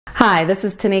Hi, this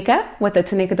is Tanika with the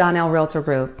Tanika Donnell Realtor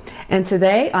Group. And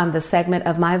today on the segment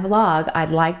of my vlog,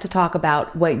 I'd like to talk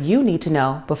about what you need to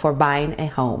know before buying a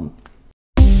home.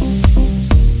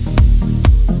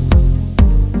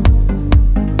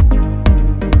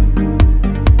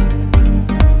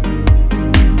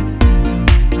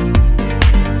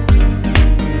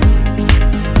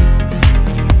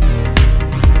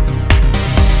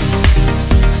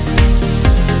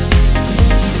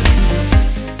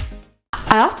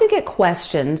 I often get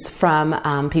questions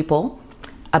from people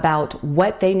about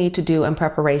what they need to do in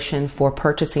preparation for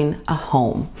purchasing a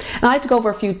home. And I'd like to go over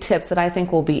a few tips that I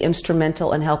think will be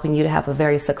instrumental in helping you to have a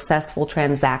very successful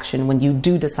transaction when you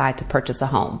do decide to purchase a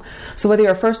home. So whether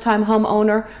you're a first-time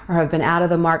homeowner or have been out of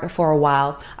the market for a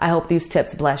while, I hope these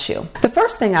tips bless you. The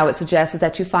first thing I would suggest is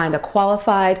that you find a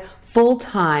qualified,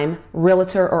 full-time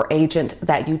realtor or agent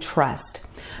that you trust.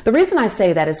 The reason I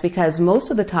say that is because most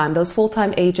of the time those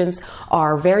full-time agents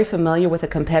are very familiar with the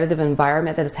competitive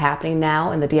environment that is happening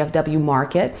now in the DFW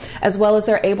market, as well as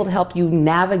they're able to help you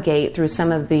navigate through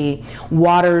some of the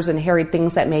waters and hairy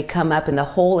things that may come up in the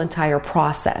whole entire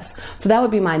process. So that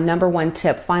would be my number one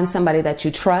tip. Find somebody that you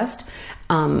trust.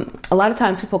 A lot of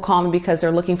times people call me because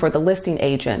they're looking for the listing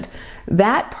agent.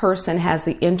 That person has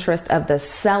the interest of the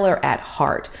seller at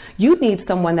heart. You need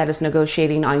someone that is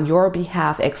negotiating on your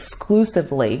behalf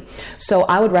exclusively. So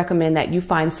I would recommend that you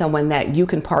find someone that you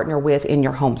can partner with in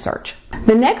your home search.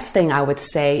 The next thing I would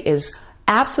say is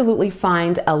absolutely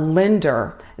find a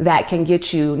lender that can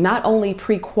get you not only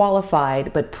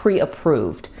pre-qualified but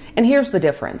pre-approved. And here's the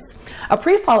difference. A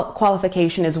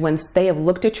pre-qualification is when they have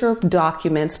looked at your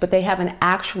documents, but they haven't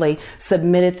actually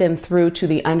submitted them through to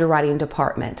the underwriting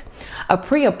department. A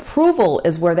pre-approval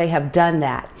is where they have done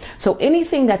that. So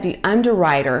anything that the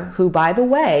underwriter, who by the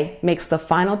way, makes the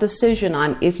final decision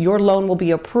on if your loan will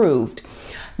be approved,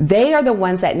 they are the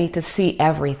ones that need to see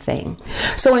everything.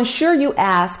 So ensure you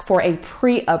ask for a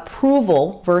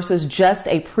pre-approval versus just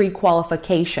a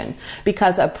pre-qualification,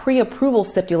 because a pre-approval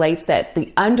stipulates that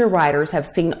the underwriters have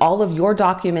seen all of your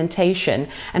documentation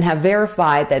and have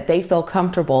verified that they feel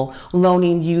comfortable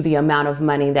loaning you the amount of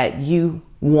money that you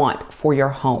want for your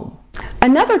home.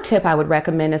 Another tip I would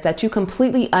recommend is that you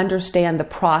completely understand the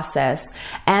process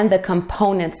and the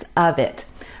components of it.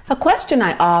 A question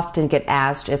I often get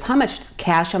asked is, how much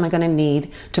cash am I going to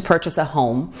need to purchase a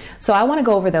home? So I want to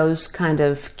go over those kind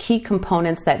of key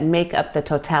components that make up the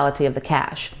totality of the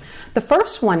cash. The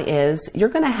first one is you're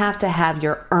going to have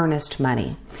your earnest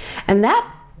money. And that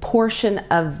portion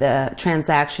of the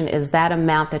transaction is that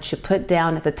amount that you put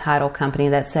down at the title company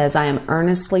that says, I am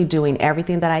earnestly doing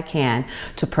everything that I can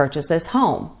to purchase this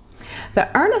home.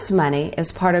 The earnest money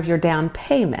is part of your down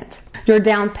payment. Your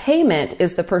down payment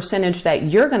is the percentage that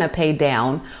you're going to pay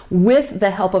down with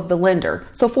the help of the lender.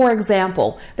 So for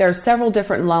example, there are several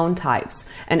different loan types.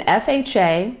 An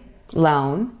FHA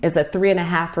loan is a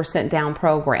 3.5% down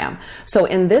program. So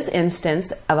in this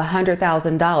instance of $100,000,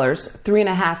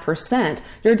 3.5%,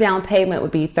 your down payment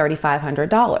would be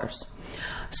 $3,500.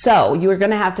 So you're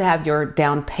going to have your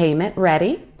down payment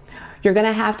ready. You're going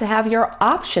to have your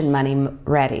option money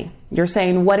ready. You're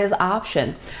saying, what is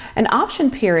option? An option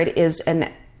period is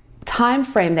an time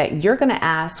frame that you're going to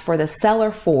ask for the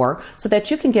seller for so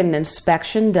that you can get an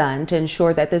inspection done to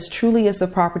ensure that this truly is the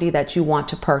property that you want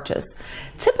to purchase.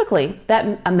 Typically,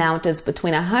 that amount is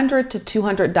between $100 to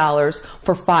 $200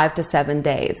 for 5 to 7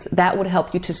 days. That would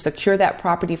help you to secure that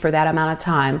property for that amount of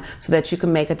time so that you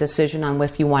can make a decision on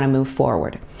if you want to move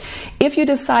forward. If you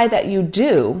decide that you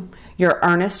do, your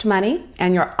earnest money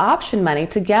and your option money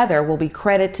together will be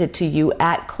credited to you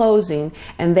at closing,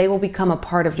 and they will become a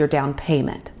part of your down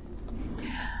payment.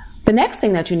 The next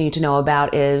thing that you need to know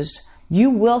about is you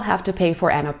will have to pay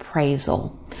for an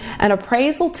appraisal. An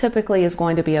appraisal typically is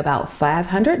going to be about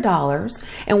 $500,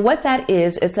 and what that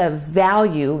is, it's a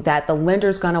value that the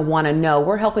lender's going to want to know.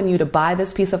 We're helping you to buy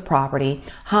this piece of property.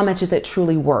 How much is it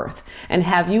truly worth? And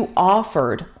have you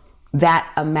offered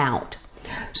that amount?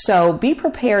 So be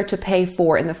prepared to pay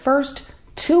for, in the first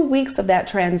 2 weeks of that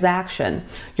transaction,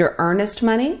 your earnest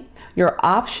money, your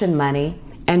option money,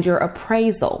 and your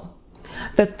appraisal.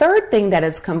 The fourth thing that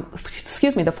is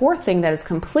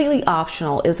completely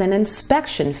optional is an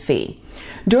inspection fee.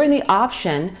 During the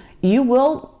option,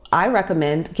 I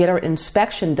recommend get an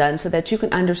inspection done so that you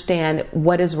can understand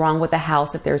what is wrong with the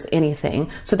house, if there's anything,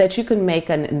 so that you can make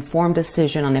an informed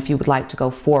decision on if you would like to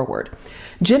go forward.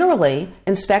 Generally,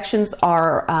 inspections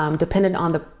are dependent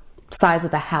on the size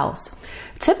of the house.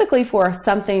 Typically for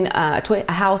something,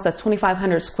 a house that's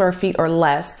 2,500 square feet or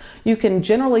less, you can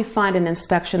generally find an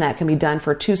inspection that can be done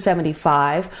for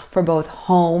 $275 for both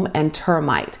home and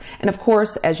termite. And of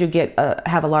course, as you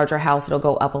have a larger house, it'll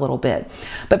go up a little bit.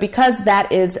 But because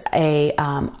that is a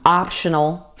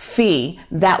optional fee,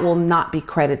 that will not be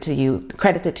credited to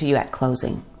you at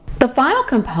closing. The final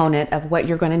component of what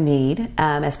you're going to need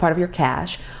as part of your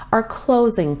cash are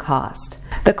closing costs.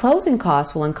 The closing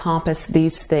costs will encompass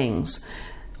these things: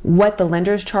 what the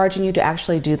lender is charging you to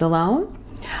actually do the loan,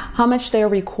 how much they're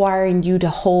requiring you to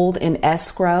hold in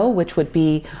escrow, which would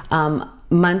be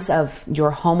months of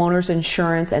your homeowner's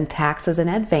insurance and taxes in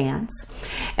advance,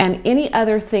 and any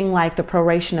other thing like the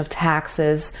proration of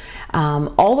taxes.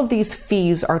 All of these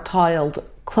fees are titled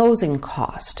closing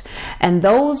cost, and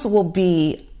those will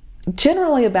be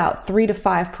generally about 3 to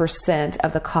 5%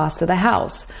 of the cost of the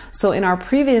house. So in our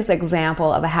previous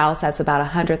example of a house that's about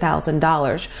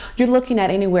 $100,000, you're looking at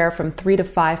anywhere from 3 to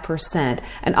 5%.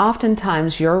 And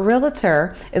oftentimes your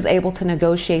realtor is able to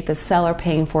negotiate the seller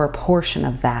paying for a portion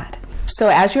of that. So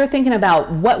as you're thinking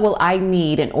about what will I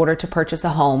need in order to purchase a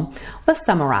home, let's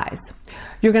summarize.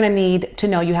 You're going to need to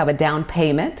know you have a down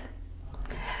payment.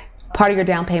 Part of your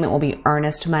down payment will be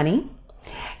earnest money.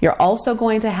 You're also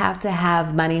going to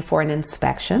have money for an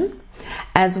inspection,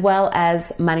 as well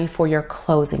as money for your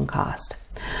closing cost.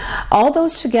 All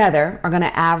those together are going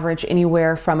to average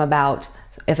anywhere from about,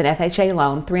 if an FHA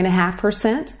loan,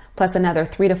 3.5%, plus another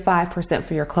 3 to 5%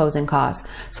 for your closing costs.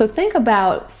 So think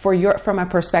about, from a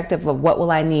perspective of what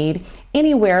will I need,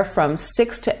 anywhere from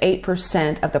 6 to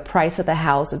 8% of the price of the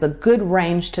house is a good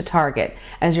range to target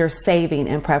as you're saving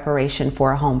in preparation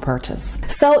for a home purchase.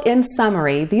 So in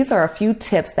summary, these are a few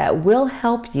tips that will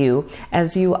help you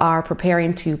as you are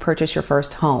preparing to purchase your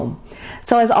first home.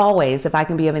 So as always, if I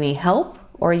can be of any help,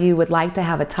 or you would like to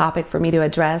have a topic for me to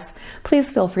address, please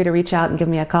feel free to reach out and give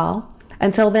me a call.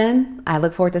 Until then, I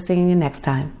look forward to seeing you next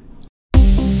time.